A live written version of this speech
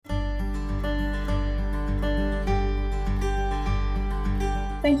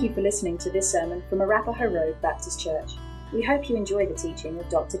Thank you for listening to this sermon from Arapahoe Road Baptist Church. We hope you enjoy the teaching of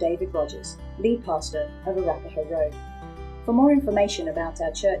Dr. David Rogers, lead pastor of Arapahoe Road. For more information about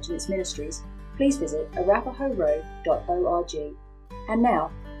our church and its ministries, please visit arapahoeroad.org. And now,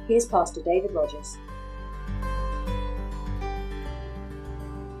 here's Pastor David Rogers.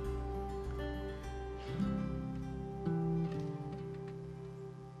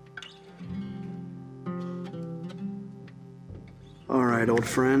 All right, old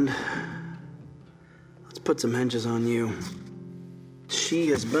friend. Let's put some hinges on you. She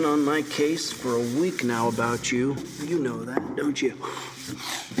has been on my case for a week now about you. You know that, don't you?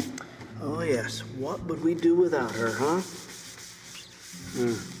 Oh, yes. What would we do without her, huh?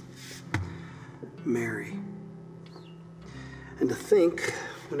 Mary. And to think,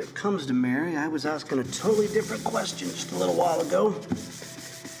 when it comes to Mary, I was asking a totally different question just a little while ago.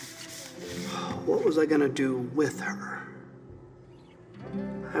 What was I going to do with her?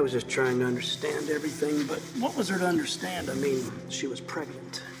 I was just trying to understand everything, but what was there to understand? I mean, she was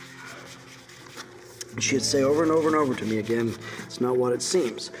pregnant. She'd say over and over and over to me again, it's not what it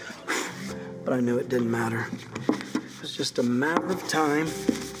seems. But I knew it didn't matter. It was just a matter of time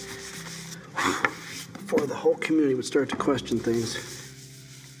before the whole community would start to question things.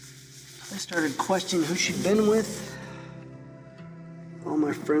 They started questioning who she'd been with. All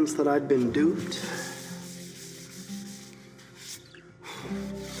my friends thought I'd been duped.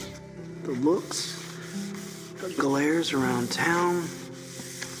 The looks, the glares around town,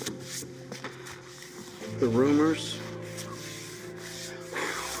 the rumors,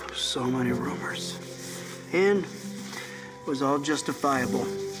 so many rumors, and it was all justifiable,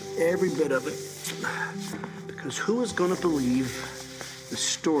 every bit of it, because who was going to believe the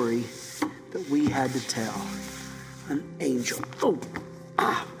story that we had to tell? An angel.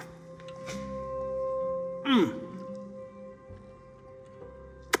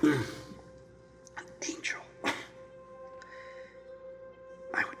 Angel.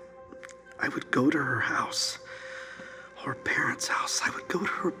 I would go to her house, her parents' house. I would go to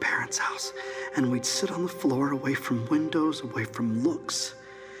her parents' house, and we'd sit on the floor away from windows, away from looks.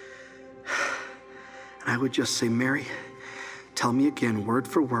 And I would just say, Mary, tell me again, word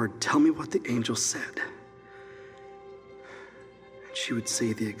for word, tell me what the angel said. And she would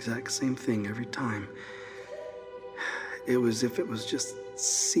say the exact same thing every time. It was as if it was just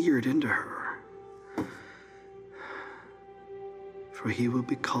seared into her. For he will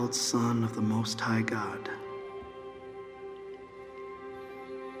be called Son of the Most High God.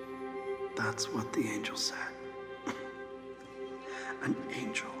 That's what the angel said. An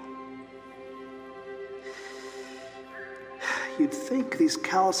angel. You'd think these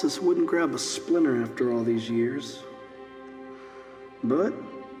calluses wouldn't grab a splinter after all these years. But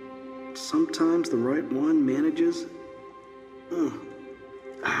sometimes the right one manages to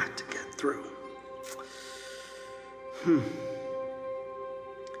get through.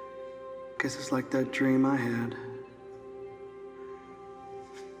 Guess it's like that dream I had.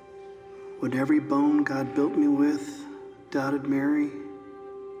 Would every bone God built me with, doubted Mary?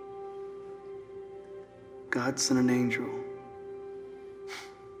 God sent an angel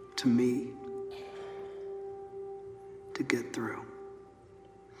to me to get through.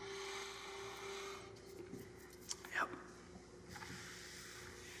 Yep.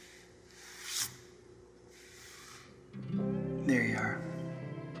 There you are.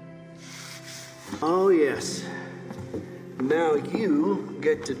 Oh, yes. Now you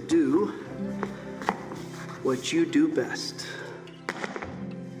get to do what you do best.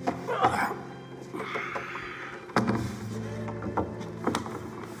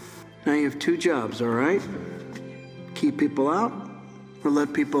 Now you have two jobs, all right? Keep people out or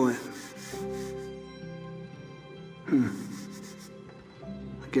let people in?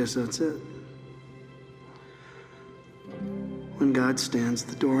 I guess that's it. When God stands at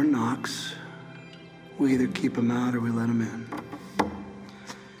the door and knocks, we either keep him out or we let him in.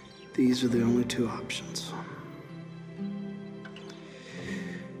 These are the only two options.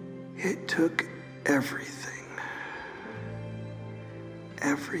 It took everything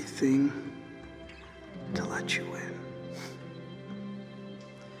to let you in.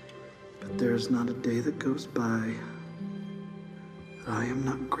 But there's not a day that goes by that I am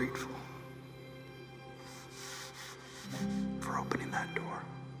not grateful for opening that door.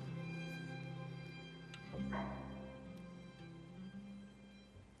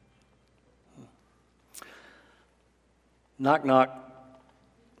 Knock, knock.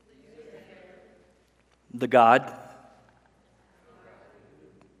 The God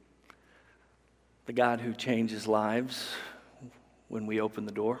who changes lives when we open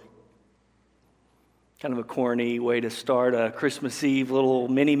the door. Kind of a corny way to start a Christmas Eve little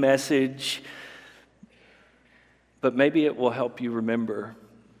mini message, but maybe it will help you remember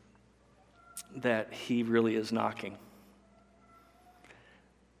that he really is knocking.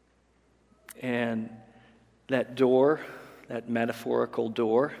 And that door, that metaphorical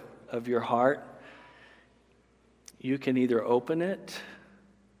door of your heart, you can either open it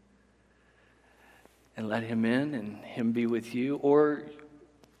and let him in and him be with you, or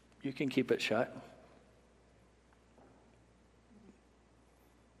you can keep it shut.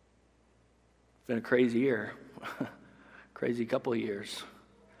 It's been a crazy year, crazy couple of years.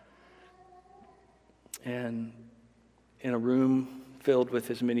 And in a room filled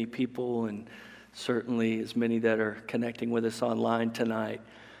with as many people, and certainly as many that are connecting with us online tonight,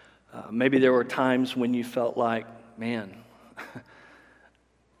 maybe there were times when you felt like, man,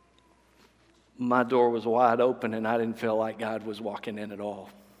 my door was wide open and I didn't feel like God was walking in at all.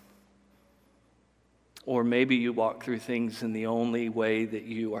 Or maybe you walk through things and the only way that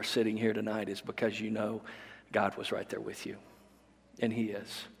you are sitting here tonight is because you know God was right there with you. And he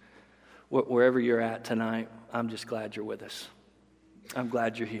is. Wherever you're at tonight, I'm just glad you're with us. I'm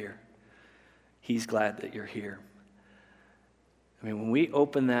glad you're here. He's glad that you're here. I mean, when we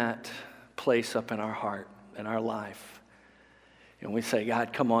open that place up in our heart, in our life, and we say,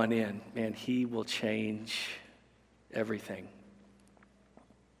 God, come on in, man, he will change everything.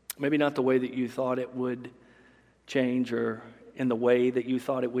 Maybe not the way that you thought it would change, or in the way that you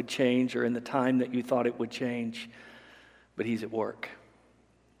thought it would change, or in the time that you thought it would change, but he's at work.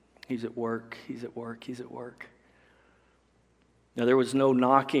 He's at work, he's at work, he's at work. Now, there was no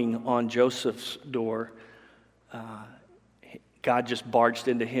knocking on Joseph's door. God just barged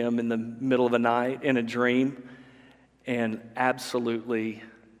into him in the middle of the night in a dream and absolutely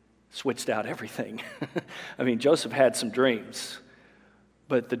switched out everything. I mean, Joseph had some dreams,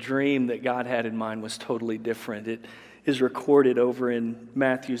 but the dream that God had in mind was totally different. It is recorded over in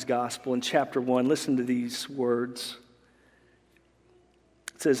Matthew's Gospel in chapter 1. Listen to these words.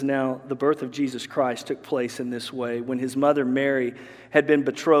 It says, now the birth of Jesus Christ took place in this way. When his mother Mary had been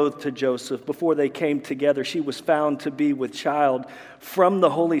betrothed to Joseph, before they came together, she was found to be with child from the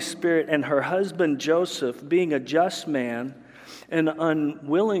Holy Spirit. And her husband Joseph, being a just man and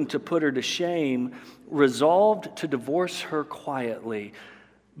unwilling to put her to shame, resolved to divorce her quietly.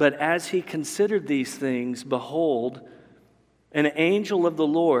 But as he considered these things, behold, an angel of the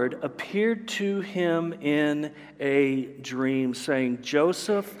Lord appeared to him in a dream, saying,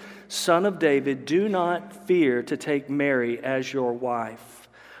 Joseph, son of David, do not fear to take Mary as your wife,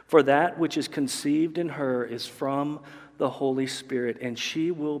 for that which is conceived in her is from the Holy Spirit, and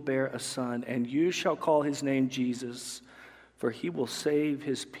she will bear a son, and you shall call his name Jesus, for he will save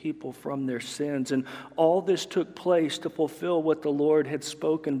his people from their sins. And all this took place to fulfill what the Lord had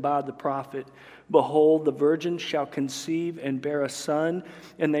spoken by the prophet. Behold, the virgin shall conceive and bear a son,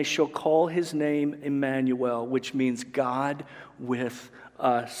 and they shall call his name Emmanuel, which means God with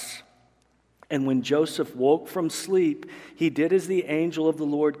us. And when Joseph woke from sleep, he did as the angel of the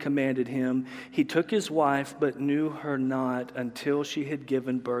Lord commanded him. He took his wife, but knew her not until she had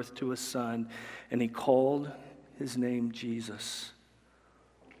given birth to a son, and he called his name Jesus.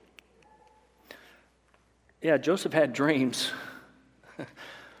 Yeah, Joseph had dreams.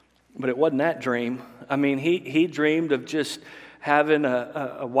 But it wasn't that dream. I mean, he dreamed of just having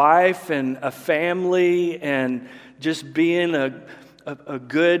a wife and a family and just being a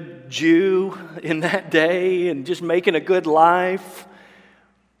good Jew in that day and just making a good life.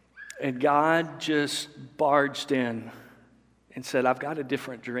 And God just barged in and said, I've got a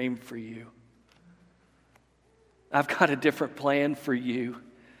different dream for you. I've got a different plan for you.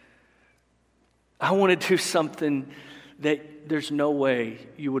 I want to do something that there's no way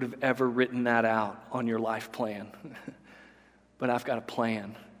you would have ever written that out on your life plan. But I've got a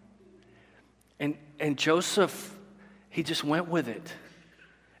plan. And Joseph, he just went with it.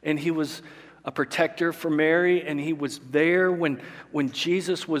 And he was a protector for Mary, and he was there when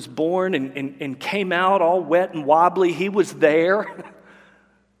Jesus was born and came out all wet and wobbly. He was there.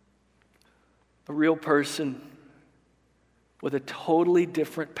 A real person with a totally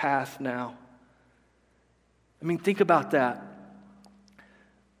different path now. I mean, think about that.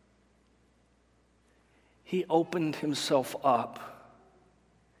 He opened himself up.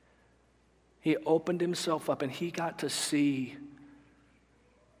 He opened himself up and he got to see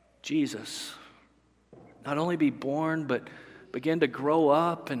Jesus not only be born, but begin to grow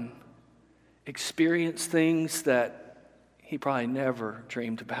up and experience things that he probably never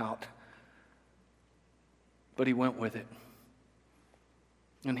dreamed about. But he went with it.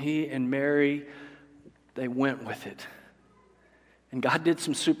 And he and Mary, they went with it. And God did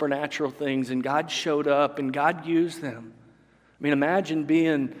some supernatural things, and God showed up, and God used them. I mean, imagine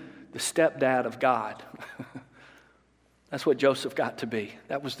being the stepdad of God. That's what Joseph got to be.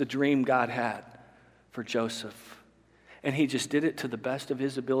 That was the dream God had for Joseph. And he just did it to the best of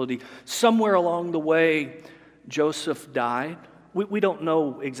his ability. Somewhere along the way, Joseph died. We don't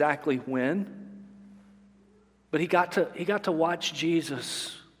know exactly when, but he got to watch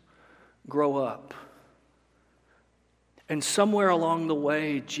Jesus grow up. And somewhere along the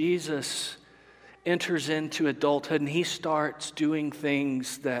way, Jesus enters into adulthood, and he starts doing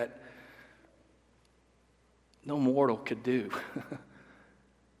things that no mortal could do.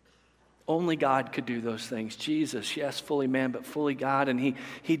 Only God could do those things. Jesus, yes, fully man, but fully God. And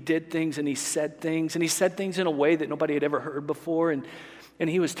he did things, and he said things. And he said things in a way that nobody had ever heard before. And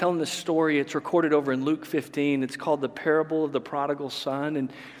he was telling this story. It's recorded over in Luke 15. It's called the parable of the prodigal son.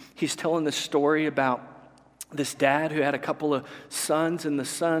 And he's telling this story about this dad who had a couple of sons.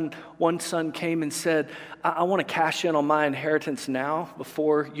 And one son came and said, I want to cash in on my inheritance now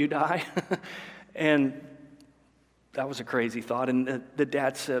before you die. And that was a crazy thought. And the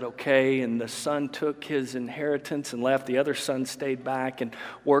dad said, okay. And the son took his inheritance and left. The other son stayed back and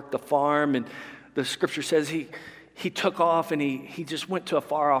worked the farm. And the scripture says he took off, and he just went to a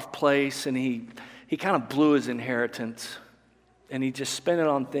far off place, and he kind of blew his inheritance. And he just spent it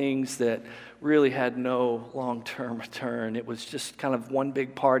on things that really had no long-term return. It was just kind of one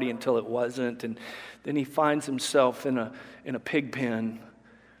big party until it wasn't. And then he finds himself in a pig pen,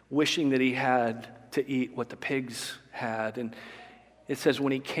 wishing that he had to eat what the pigs had. And it says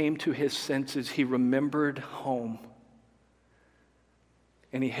when he came to his senses, he remembered home,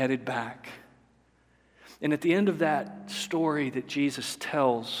 and he headed back. And at the end of that story that Jesus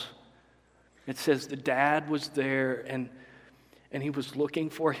tells, it says the dad was there, and he was looking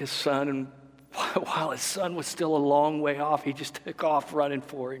for his son, and while his son was still a long way off, he just took off running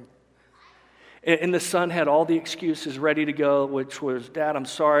for him. And the son had all the excuses ready to go, which was, Dad, I'm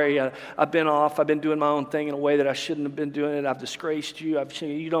sorry. I've been off. I've been doing my own thing in a way that I shouldn't have been doing it. I've disgraced you.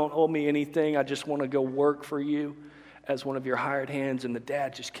 You don't owe me anything. I just want to go work for you as one of your hired hands. And the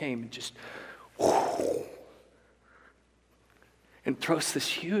dad just came and just, and throws this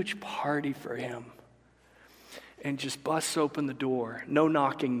huge party for him and just busts open the door. No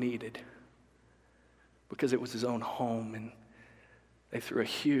knocking needed, because it was his own home. And they threw a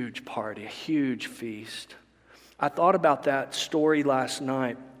huge party, a huge feast. I thought about that story last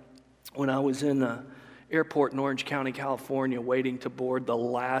night when I was in the airport in Orange County, California, waiting to board the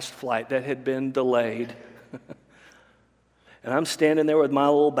last flight that had been delayed. And I'm standing there with my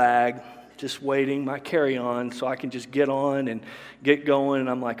little bag, just waiting, my carry-on, so I can just get on and get going. And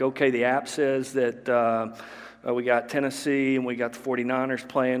I'm like, okay, the app says that we got Tennessee and we got the 49ers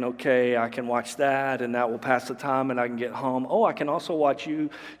playing. Okay, I can watch that, and that will pass the time, and I can get home. Oh, I can also watch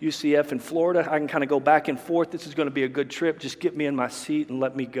UCF in Florida. I can kind of go back and forth. This is going to be a good trip. Just get me in my seat and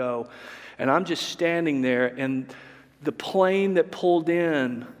let me go. And I'm just standing there, and the plane that pulled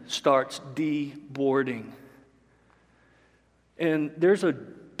in starts deboarding. And there's a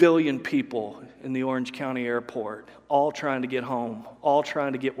billion people in the Orange County airport, all trying to get home, all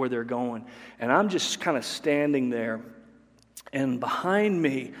trying to get where they're going. And I'm just kind of standing there. And behind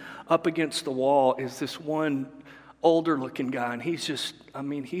me, up against the wall, is this one older looking guy. And he's just,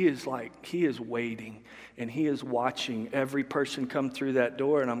 he is waiting. And he is watching every person come through that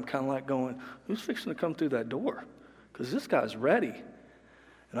door. And I'm kind of like going, who's fixing to come through that door? Because this guy's ready.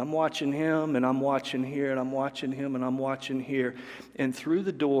 And I'm watching him, and I'm watching here, and I'm watching him, and I'm watching here. And through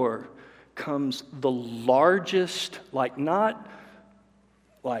the door comes the largest, like not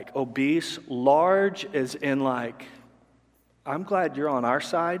like obese, large as in like, I'm glad you're on our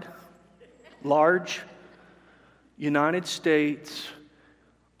side, large United States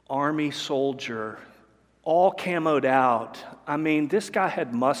Army soldier, all camoed out. This guy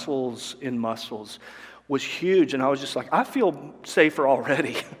had muscles in muscles. Was huge, and I was just like, I feel safer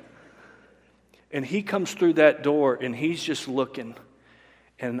already. And he comes through that door, and he's just looking.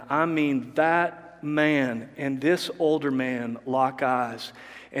 And that man and this older man lock eyes.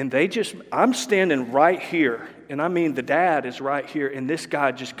 And I'm standing right here, and the dad is right here, and this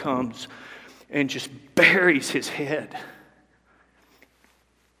guy just comes and just buries his head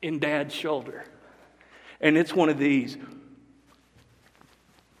in Dad's shoulder. And it's one of these.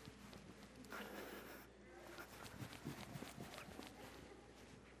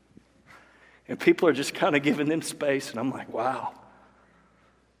 And people are just kind of giving them space. And I'm like, wow.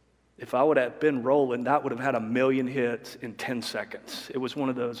 If I would have been rolling, that would have had 1 million hits in 10 seconds. It was one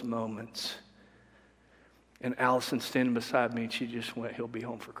of those moments. And Allison's standing beside me, and she just went, he'll be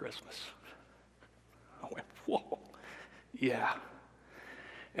home for Christmas. I went, whoa. Yeah,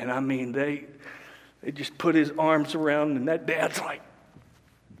 And I mean, they just put his arms around, and that dad's like,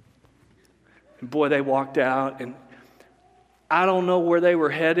 and boy, they walked out, and I don't know where they were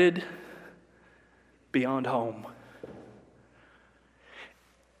headed beyond home.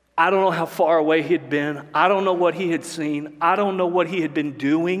 I don't know how far away he had been. I don't know what he had seen. I don't know what he had been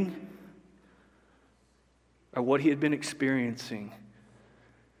doing or what he had been experiencing.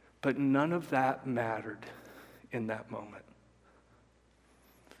 But none of that mattered in that moment.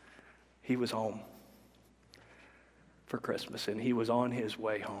 He was home for Christmas, and he was on his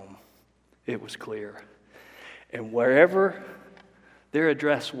way home. It was clear. And wherever their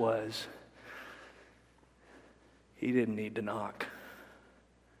address was, he didn't need to knock.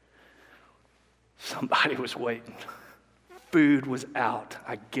 Somebody was waiting. Food was out.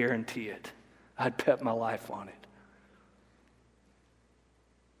 I guarantee it. I'd bet my life on it.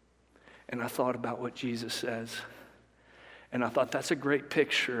 And I thought about what Jesus says. And I thought that's a great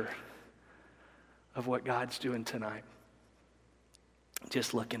picture of what God's doing tonight.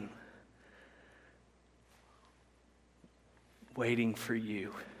 Just looking, waiting for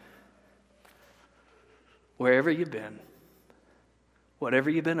you. Wherever you've been,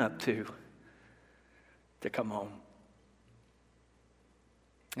 whatever you've been up to come home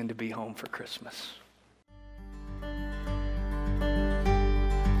and to be home for Christmas.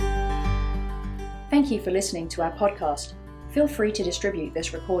 Thank you for listening to our podcast. Feel free to distribute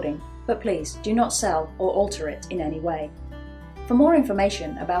this recording, but please do not sell or alter it in any way. For more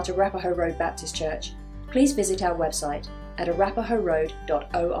information about Arapahoe Road Baptist Church, please visit our website at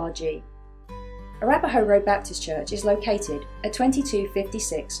arapahoeroad.org. Arapahoe Road Baptist Church is located at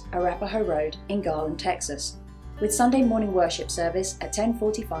 2256 Arapahoe Road in Garland, Texas, with Sunday morning worship service at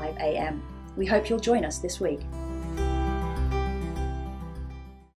 10:45 a.m. We hope you'll join us this week.